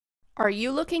Are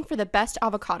you looking for the best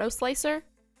avocado slicer?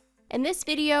 In this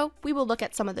video, we will look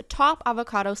at some of the top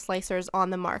avocado slicers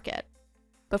on the market.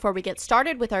 Before we get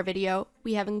started with our video,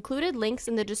 we have included links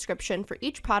in the description for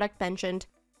each product mentioned,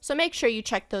 so make sure you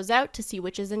check those out to see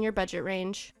which is in your budget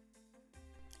range.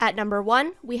 At number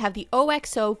 1, we have the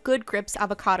OXO Good Grips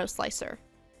Avocado Slicer.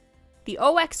 The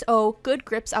OXO Good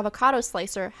Grips Avocado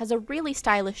Slicer has a really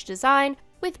stylish design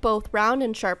with both round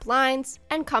and sharp lines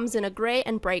and comes in a gray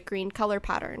and bright green color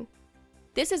pattern.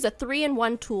 This is a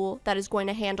 3-in-1 tool that is going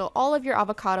to handle all of your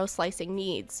avocado slicing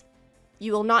needs.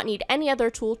 You will not need any other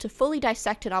tool to fully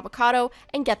dissect an avocado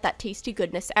and get that tasty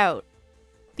goodness out.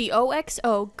 The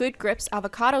OXO Good Grips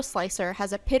Avocado Slicer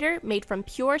has a pitter made from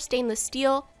pure stainless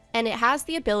steel, and it has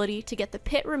the ability to get the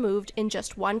pit removed in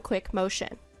just one quick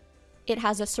motion. It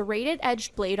has a serrated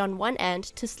edged blade on one end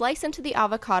to slice into the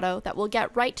avocado that will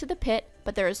get right to the pit,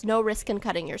 but there is no risk in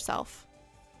cutting yourself.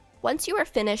 Once you are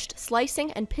finished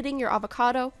slicing and pitting your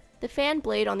avocado, the fan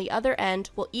blade on the other end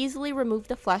will easily remove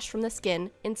the flesh from the skin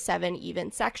in 7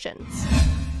 even sections.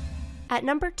 At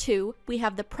number 2, we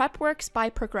have the Prepworks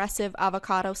by Progressive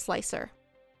Avocado Slicer.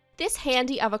 This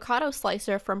handy avocado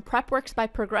slicer from Prepworks by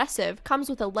Progressive comes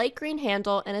with a light green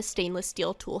handle and a stainless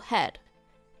steel tool head.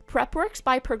 Prepworks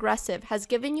by Progressive has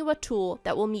given you a tool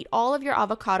that will meet all of your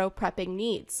avocado prepping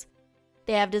needs.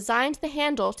 They have designed the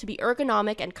handle to be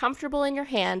ergonomic and comfortable in your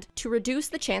hand to reduce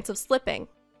the chance of slipping.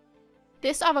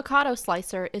 This avocado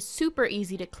slicer is super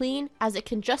easy to clean, as it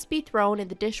can just be thrown in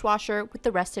the dishwasher with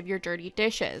the rest of your dirty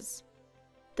dishes.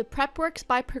 The Prepworks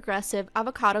by Progressive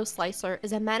avocado slicer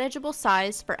is a manageable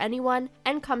size for anyone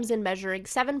and comes in measuring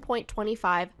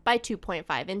 7.25 by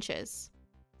 2.5 inches.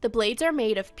 The blades are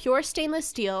made of pure stainless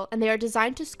steel, and they are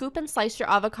designed to scoop and slice your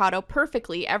avocado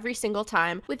perfectly every single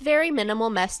time, with very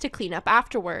minimal mess to clean up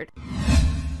afterward.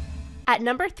 At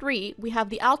number 3, we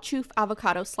have the Alchoof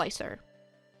Avocado Slicer.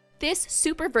 This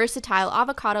super versatile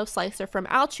avocado slicer from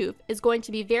Alchoof is going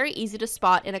to be very easy to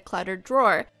spot in a cluttered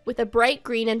drawer, with a bright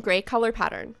green and gray color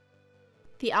pattern.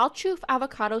 The Alchoof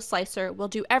Avocado Slicer will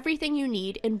do everything you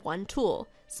need in one tool: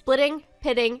 splitting,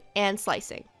 pitting, and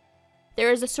slicing.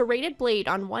 There is a serrated blade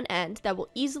on one end that will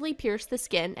easily pierce the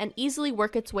skin and easily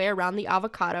work its way around the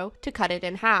avocado to cut it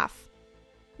in half.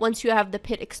 Once you have the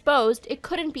pit exposed, it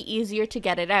couldn't be easier to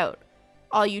get it out.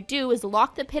 All you do is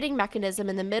lock the pitting mechanism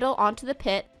in the middle onto the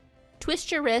pit,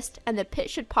 twist your wrist, and the pit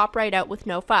should pop right out with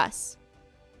no fuss.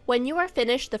 When you are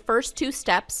finished the first 2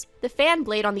 steps, the fan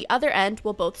blade on the other end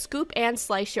will both scoop and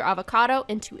slice your avocado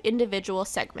into individual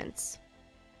segments.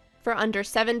 For under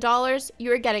 $7,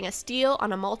 you are getting a steal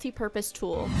on a multi-purpose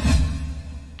tool.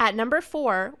 At number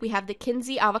 4, we have the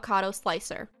Kinsy Avocado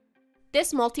Slicer.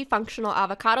 This multifunctional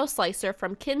avocado slicer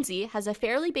from Kinsy has a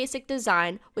fairly basic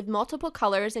design with multiple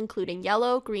colors including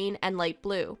yellow, green, and light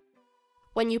blue.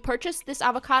 When you purchase this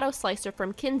avocado slicer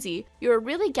from Kinsy, you are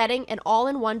really getting an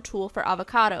all-in-one tool for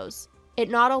avocados. It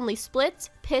not only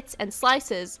splits, pits, and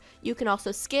slices, you can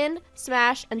also skin,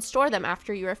 smash, and store them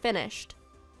after you are finished.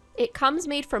 It comes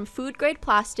made from food-grade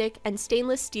plastic and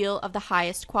stainless steel of the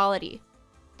highest quality.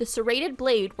 The serrated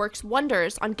blade works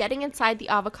wonders on getting inside the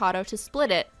avocado to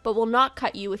split it, but will not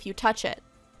cut you if you touch it.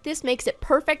 This makes it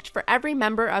perfect for every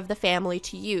member of the family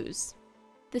to use.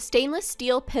 The stainless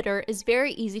steel pitter is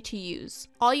very easy to use.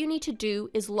 All you need to do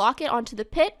is lock it onto the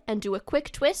pit and do a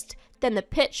quick twist, then the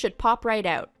pit should pop right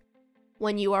out.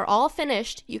 When you are all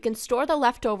finished, you can store the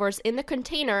leftovers in the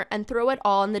container and throw it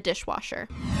all in the dishwasher.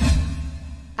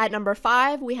 At number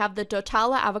 5, we have the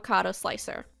Dotala Avocado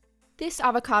Slicer. This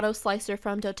avocado slicer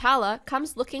from Dotala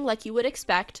comes looking like you would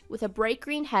expect, with a bright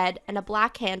green head and a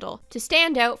black handle to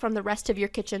stand out from the rest of your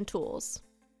kitchen tools.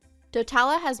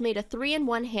 Dotala has made a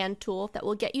 3-in-1 hand tool that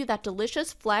will get you that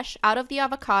delicious flesh out of the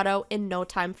avocado in no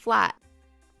time flat.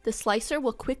 The slicer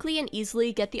will quickly and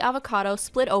easily get the avocado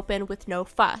split open with no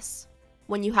fuss.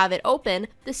 When you have it open,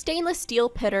 the stainless steel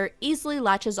pitter easily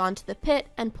latches onto the pit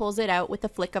and pulls it out with a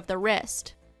flick of the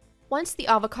wrist. Once the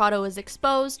avocado is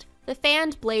exposed, the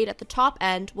fanned blade at the top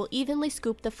end will evenly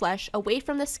scoop the flesh away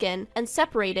from the skin and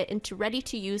separate it into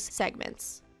ready-to-use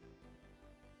segments.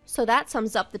 So that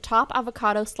sums up the top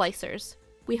avocado slicers.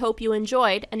 We hope you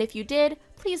enjoyed, and if you did,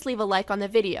 please leave a like on the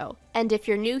video. And if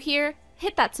you're new here,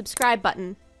 hit that subscribe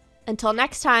button. Until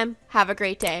next time, have a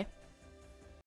great day.